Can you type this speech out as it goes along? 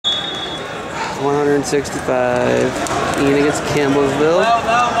165. Ian against Campbellsville.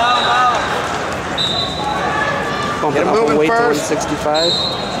 Bumping up a weight to 165.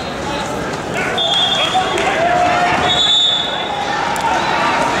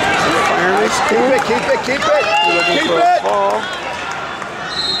 Keep it. Keep it. Ball.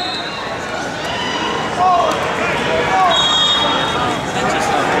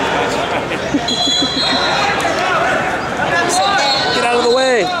 Get out of the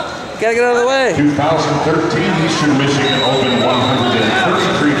way. Gotta get out of the way. 2013 Eastern Michigan Open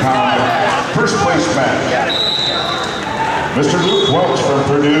 133-pound first place match. Mr. Luke Welch from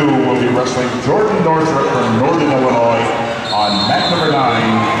Purdue will be wrestling Jordan Northrup from Northern Illinois on mat number 9,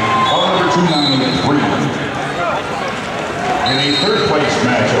 ball number 293. In a third place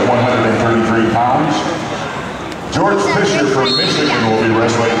match at 133 pounds, George Fisher from Michigan will be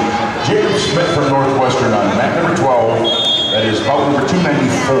wrestling Jacob Smith from Northwestern on mat number 12, that is bout number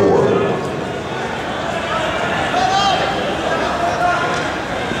 294.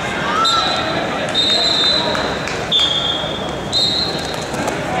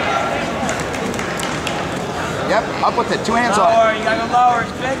 Yep, up with it. 2 hands on it. You gotta go lower.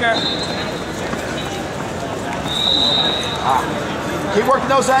 It's bigger. Keep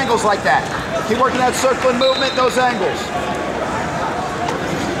working those angles like that. Keep working that circling movement, those angles.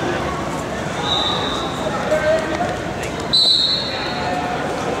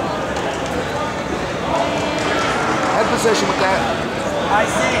 Head position with that. I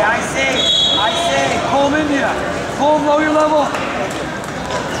see. Pull him in here. Pull him, lower your level.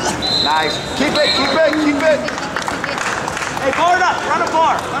 Nice. Keep it. Hey, bar it up. Run a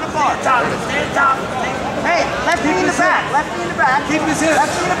bar. Stay top. Hey, left knee in the back. Keep his hips. Left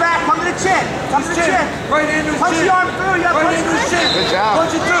knee in the back. Come to the chin. Right into his chin. Punch the arm through. You got to punch the chin. Good job.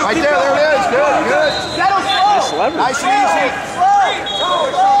 Punch it through. Right Keep there. going. There it is. Good. Settle slow. Nice and easy.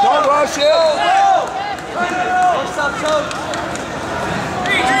 Don't rush it. Don't stop, Joe.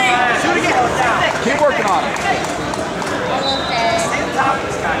 Shoot again. Keep working on it. Stay on top of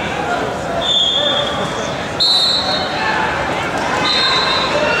this guy.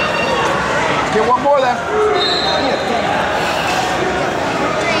 Get one more then.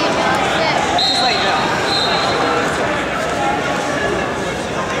 Just lay down.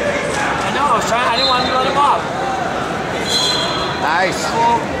 I know, I was trying, I didn't want to let him off. Nice.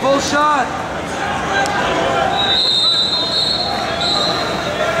 Full shot.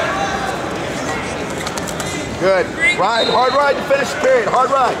 Good. Hard ride to finish the period.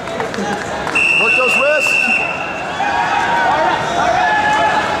 Hard ride. Work those wrists.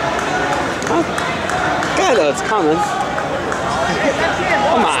 God, though, it's coming.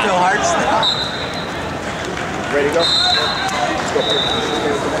 Come on. Still hard stuff. Ready to go? Let's go.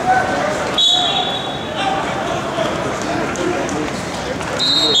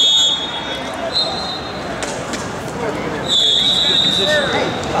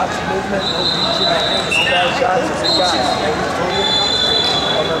 Lots of movement, no reaching, no bad shots, it's a guy.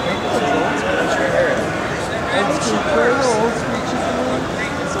 Old school curves. Old school chicken.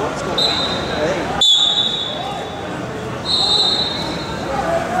 It's old school. Hey.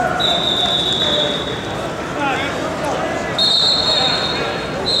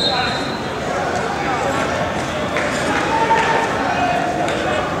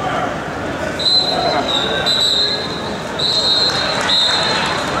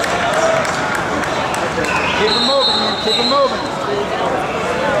 Keep it moving.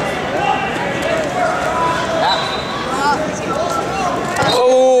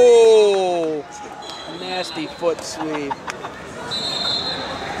 Oh! Nasty foot sweep.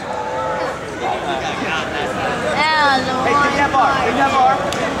 Hey, take that bar.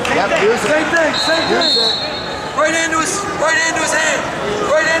 Same thing. Right hand to his hand.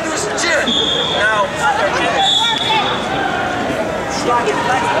 Right hand to his chin. Now.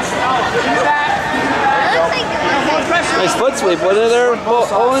 Nice foot sweep, wasn't it there,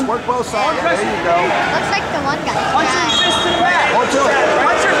 Owen? Work both sides. There you go. Looks like the one guy. Punch your fist to the back. Punch your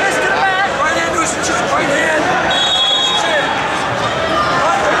fist to the back. Right hand to his chin. Right hand. Chin.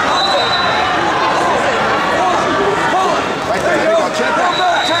 Pull it. Right there. There you go. Chin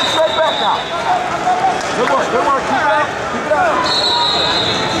back. Chin straight back now. Good work. Keep it up.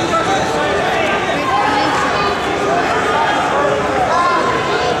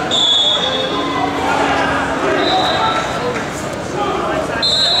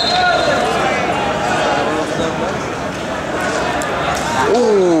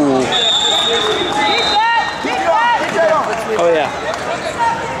 Ooh. Oh yeah.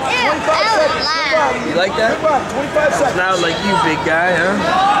 You like that? 25 seconds. Not like you, big guy, huh?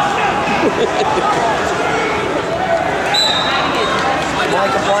 My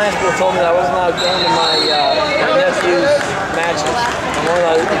compliance board told me that I wasn't allowed to go into my nephew's matches. I'm only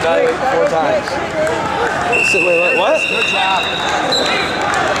allowed to evaluate 4 times. So, wait, what? Good job.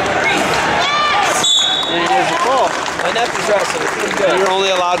 Here's the ball. My nephew's wrestling. It's pretty good. You're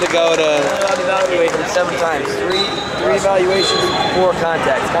only allowed to go to... I'm only allowed to evaluate him 7 times. 3 evaluations, 4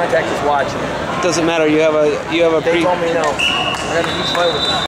 contacts. Contact is watching. Doesn't matter. You have a They told me no. I got to keep playing with him.